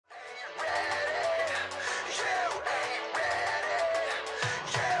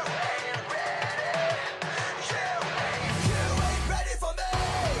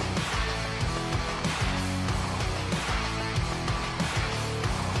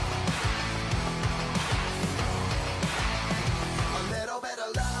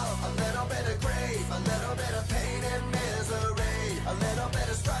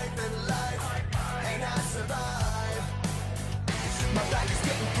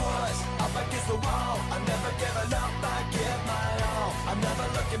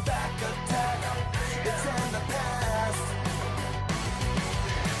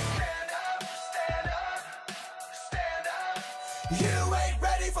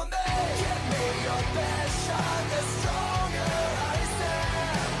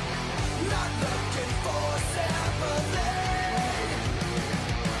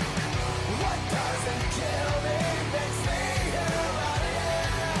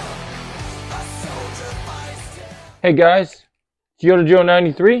Hey guys, it's Yoda Joe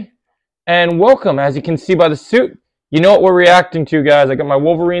 93, and welcome. As you can see by the suit, you know what we're reacting to, guys. I got my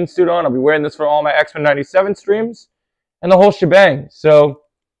Wolverine suit on. I'll be wearing this for all my X-Men 97 streams, and the whole shebang. So,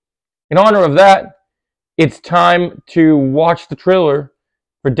 in honor of that, it's time to watch the trailer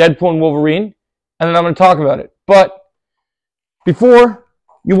for Deadpool and Wolverine, and then I'm going to talk about it. But, before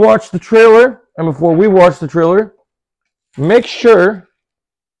you watch the trailer, and before we watch the trailer, make sure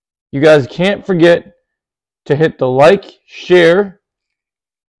you guys can't forget to hit the like, share.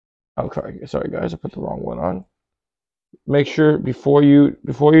 Oh, sorry guys, I put the wrong one on. Make sure before you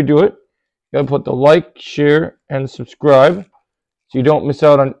do it, you gotta put the like, share, and subscribe so you don't miss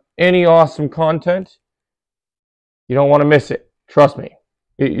out on any awesome content. You don't want to miss it. Trust me,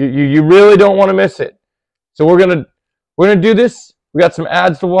 you really don't want to miss it. So we're gonna do this. We got some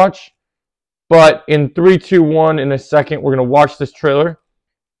ads to watch, but in 3, 2, 1, in a second, we're gonna watch this trailer.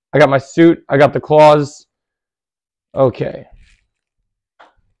 I got my suit. I got the claws. Okay.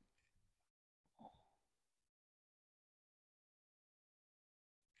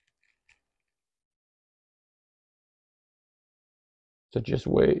 So just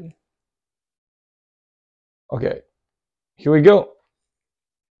wait. Okay. Here we go.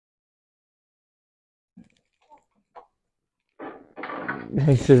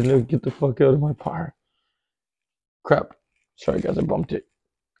 He says, no, get the fuck out of my car. Crap. Sorry, guys, I bumped it.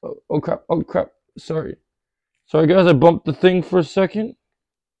 Oh crap. Oh, crap. Sorry. Sorry, guys, I bumped the thing for a second.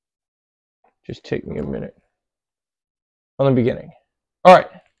 Just take me a minute. From the beginning. Alright.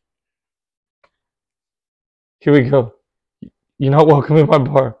 Here we go. You're not welcome in my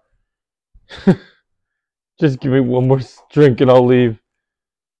bar. Just give me one more drink and I'll leave.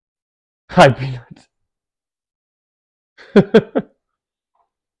 Hi, Peanut.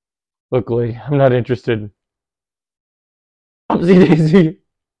 Look, lady, I'm not interested. Upsy daisy.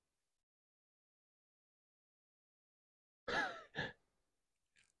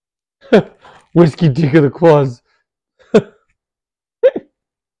 Whiskey dick of the claws.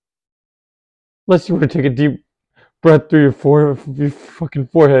 Unless you want to take a deep breath through your fucking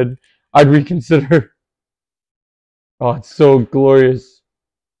forehead, I'd reconsider. Oh, it's so glorious.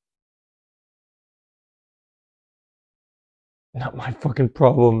 Not my fucking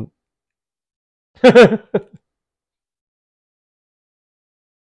problem.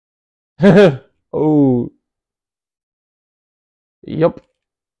 Oh. Yup.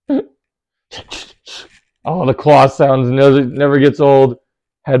 Oh, the claw sounds never gets old.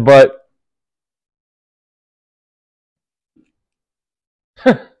 Headbutt.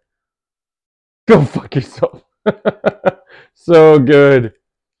 Go fuck yourself. So good.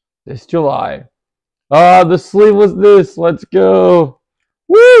 This July. Ah, the sleeveless this. Let's go.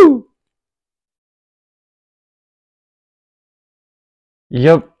 Woo!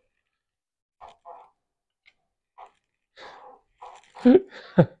 Yep.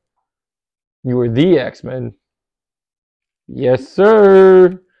 You were the X-Men. Yes,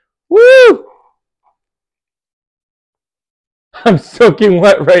 sir. Woo! I'm soaking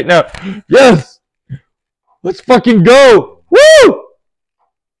wet right now. Yes! Let's fucking go! Woo!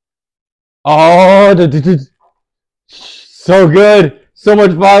 Oh, so good. So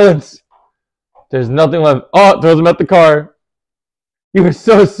much violence. There's nothing left. Oh, throws him at the car. You were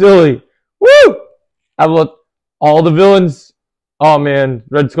so silly. Woo! How about all the villains? Oh, man.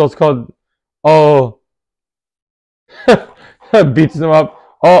 Red Skull's called... Oh. Beats them up.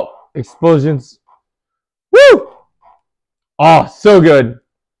 Oh, explosions. Woo! Oh, so good.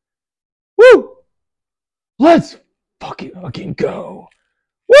 Woo! Let's fucking go.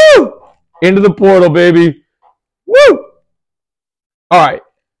 Woo! Into the portal, baby. Woo! Alright.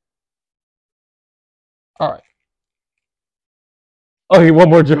 Alright. Okay, one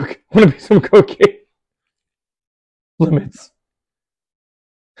more joke. Wanna be some cocaine? Limits.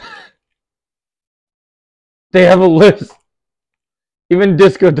 They have a list. Even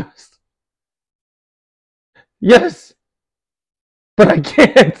Disco Dust. Yes! But I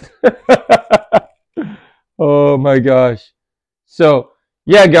can't. Oh my gosh. So,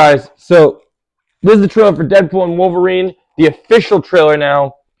 yeah, guys. So, this is the trailer for Deadpool and Wolverine. The official trailer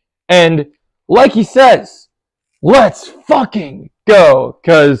now. And, like he says, let's fucking go.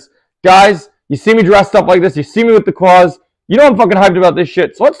 Because, guys, you see me dressed up like this. You see me with the claws. You know I'm fucking hyped about this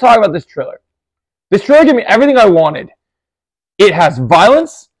shit. So, let's talk about this trailer. This trailer gave me everything I wanted. It has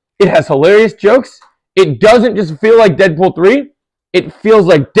violence. It has hilarious jokes. It doesn't just feel like Deadpool 3. It feels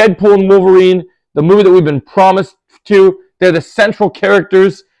like Deadpool and Wolverine, the movie that we've been promised to. They're the central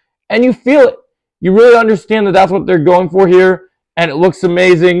characters, and you feel it. You really understand that that's what they're going for here, and it looks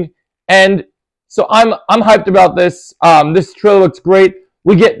amazing. And so I'm hyped about this. This trailer looks great.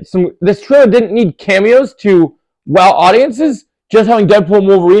 We get some. This trailer didn't need cameos to while audiences, just having Deadpool and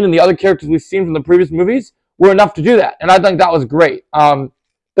Wolverine and the other characters we've seen from the previous movies were enough to do that. And I think that was great. The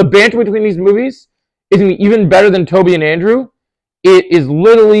banter between these movies is even better than Toby and Andrew. It is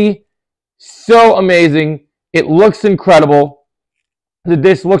literally so amazing. It looks incredible.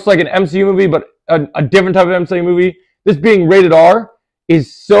 This looks like an MCU movie, but a different type of MCU movie. This being rated R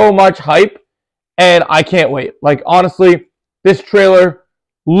is so much hype, and I can't wait. Like, honestly, this trailer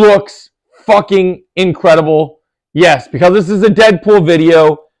looks fucking incredible. Yes, because this is a Deadpool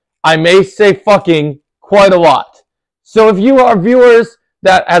video, I may say fucking quite a lot. So if you are viewers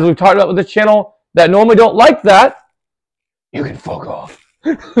that, as we've talked about with this channel, that normally don't like that, you can fuck off.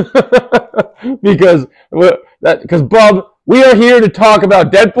 because Bub, we are here to talk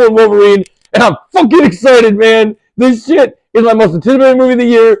about Deadpool and Wolverine, and I'm fucking excited, man. This shit is my most anticipated movie of the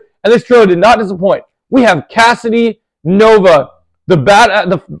year, and this trailer did not disappoint. We have Cassidy Nova.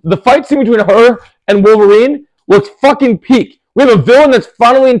 The fight scene between her and Wolverine looks fucking peak. We have a villain that's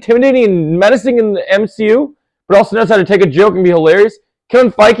finally intimidating and menacing in the MCU, but also knows how to take a joke and be hilarious.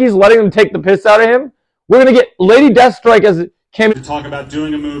 Kevin Feige's letting them take the piss out of him. We're going to get Lady Deathstrike as came to talk about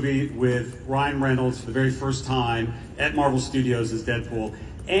doing a movie with Ryan Reynolds for the very first time at Marvel Studios as Deadpool,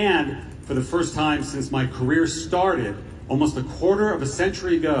 and for the first time since my career started almost a quarter of a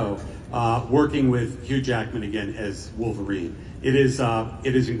century ago, working with Hugh Jackman again as Wolverine. It is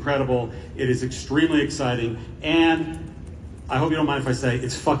incredible. It is extremely exciting, and I hope you don't mind if I say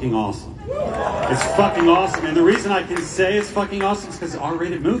it's fucking awesome. It's fucking awesome, and the reason I can say it's fucking awesome is because it's an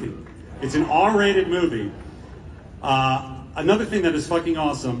R-rated movie. It's an R-rated movie. Another thing that is fucking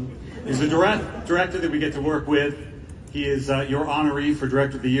awesome is the director that we get to work with. He is your honoree for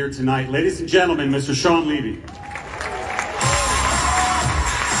Director of the Year tonight. Ladies and gentlemen, Mr. Sean Levy.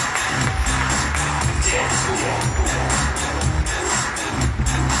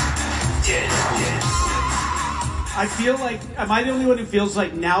 I feel like, am I the only one who feels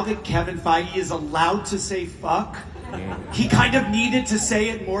like now that Kevin Feige is allowed to say fuck, he kind of needed to say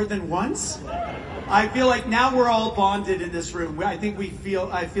it more than once? I feel like now we're all bonded in this room. I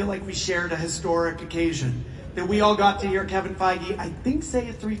feel like we shared a historic occasion. That we all got to hear Kevin Feige, I think, say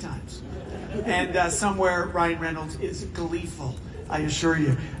it 3 times. And somewhere Ryan Reynolds is gleeful, I assure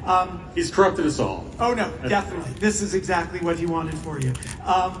you. He's corrupted us all. Oh no, definitely. This is exactly what he wanted for you.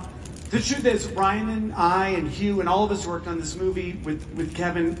 The truth is, Ryan and I and Hugh and all of us worked on this movie with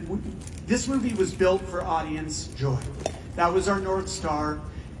Kevin. This movie was built for audience joy. That was our North Star,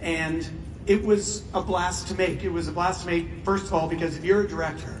 and it was a blast to make. It was a blast to make, first of all, because if you're a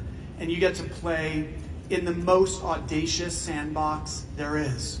director and you get to play in the most audacious sandbox there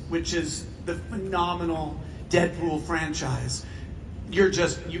is, which is the phenomenal Deadpool franchise,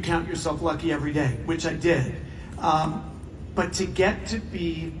 you count yourself lucky every day, which I did. But to get to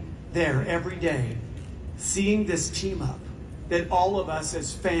be there every day, seeing this team up that all of us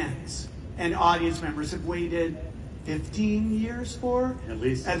as fans and audience members have waited 15 years for? At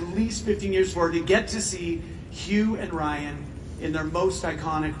least 15 years for, to get to see Hugh and Ryan in their most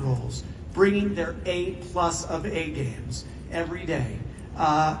iconic roles, bringing their A+ of A games every day,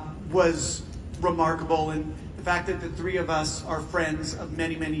 was remarkable. And the fact that the 3 of us are friends of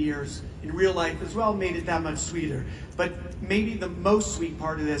many, many years in real life as well made it that much sweeter. But maybe the most sweet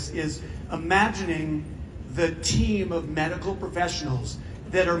part of this is imagining the team of medical professionals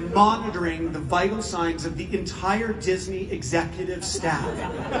that are monitoring the vital signs of the entire Disney executive staff.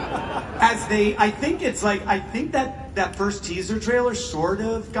 As they, I think that first teaser trailer sort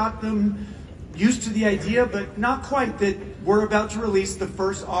of got them used to the idea, but not quite, that we're about to release the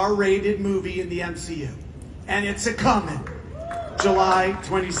first R-rated movie in the MCU. And it's a-coming, July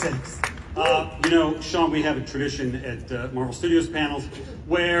 26th. You know, Sean, we have a tradition at Marvel Studios panels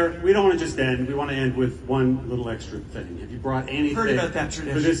where we don't want to just end, we want to end with one little extra thing. Have you brought anything Heard about that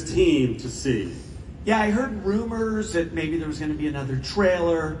tradition. for this team to see? Yeah, I heard rumors that maybe there was going to be another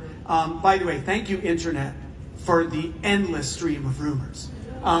trailer. By the way, thank you, Internet, for the endless stream of rumors.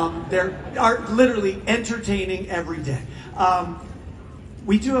 They are literally entertaining every day.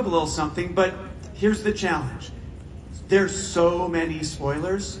 We do have a little something, but here's the challenge. There's so many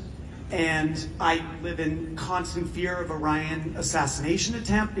spoilers, and I live in constant fear of a Ryan assassination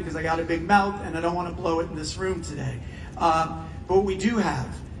attempt because I got a big mouth and I don't want to blow it in this room today. But what we do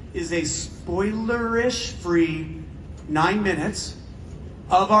have is a spoilerish free 9 minutes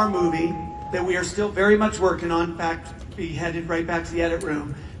of our movie that we are still very much working on. In fact, we headed right back to the edit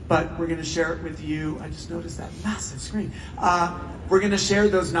room, but we're going to share it with you. I just noticed that massive screen. We're going to share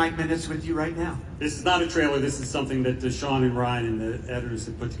those 9 minutes with you right now. This is not a trailer. This is something that Sean and Ryan and the editors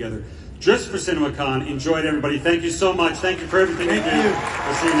have put together just for CinemaCon. Enjoy it, everybody. Thank you so much. Thank you for everything you do.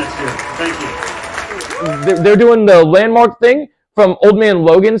 We'll see you next year. Thank you. they're doing the landmark thing from Old Man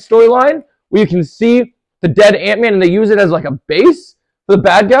Logan's storyline, where you can see the dead Ant-Man and they use it as like a base for the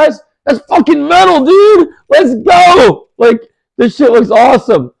bad guys. That's fucking metal, dude. Let's go. Like, this shit looks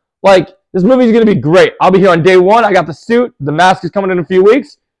awesome. Like, this movie's gonna be great. I'll be here on day one. I got the suit. The mask is coming in a few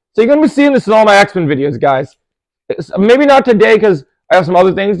weeks. So you're gonna be seeing this in all my X-Men videos, guys. Maybe not today because I have some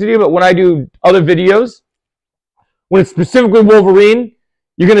other things to do, but when I do other videos, when it's specifically Wolverine,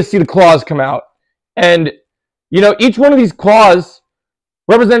 you're gonna see the claws come out. And, you know, each one of these claws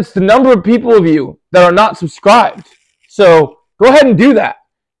represents the number of people of you that are not subscribed. So go ahead and do that,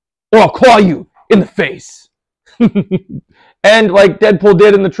 or I'll claw you in the face. And like Deadpool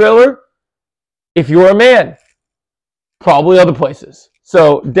did in the trailer, if you're a man, probably other places.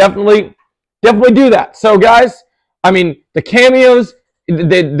 So definitely do that. So guys, I mean, the cameos,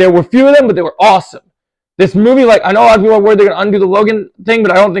 there were few of them, but they were awesome. This movie, like, I know a lot of people are worried they're going to undo the Logan thing,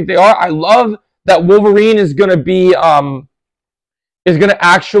 but I don't think they are. I love that Wolverine is going to be,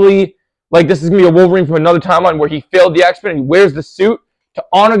 actually, like, this is going to be a Wolverine from another timeline where he failed the X-Men and he wears the suit to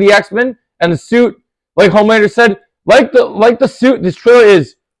honor the X-Men. And the suit, like Homelander said, like the suit, this trailer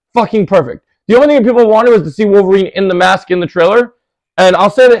is fucking perfect. The only thing people wanted was to see Wolverine in the mask in the trailer. And I'll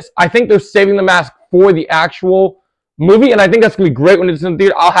say this, I think they're saving the mask for the actual movie, and I think that's going to be great when it's in the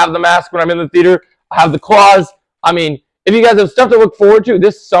theater. I'll have the mask when I'm in the theater. I'll have the claws. I mean, if you guys have stuff to look forward to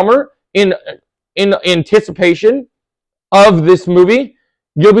this summer in anticipation of this movie,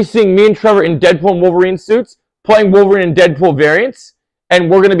 you'll be seeing me and Trevor in Deadpool and Wolverine suits, playing Wolverine and Deadpool variants, and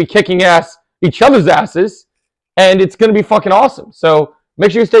we're going to be kicking each other's asses, and it's going to be fucking awesome. So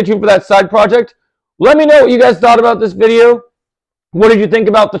make sure you stay tuned for that side project. Let me know what you guys thought about this video. What did you think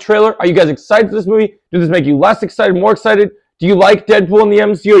about the trailer? Are you guys excited for this movie? Did this make you less excited, more excited? Do you like Deadpool in the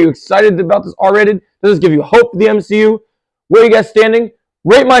MCU? Are you excited about this R-rated? Does this give you hope for the MCU? Where are you guys standing?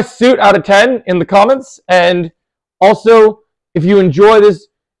 Rate my suit out of 10 in the comments. And also, if you enjoy this,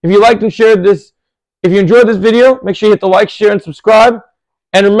 if you liked and shared this, if you enjoyed this video, make sure you hit the like, share, and subscribe.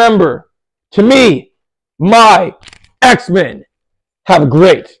 And remember, to me, my X-Men, have a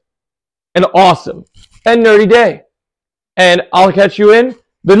great and awesome and nerdy day. And I'll catch you in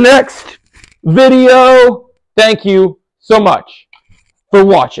the next video. Thank you so much for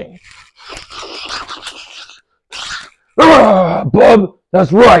watching. Bub,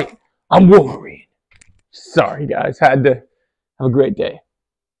 that's right. I'm Wolverine. Sorry, guys. Had to have a great day.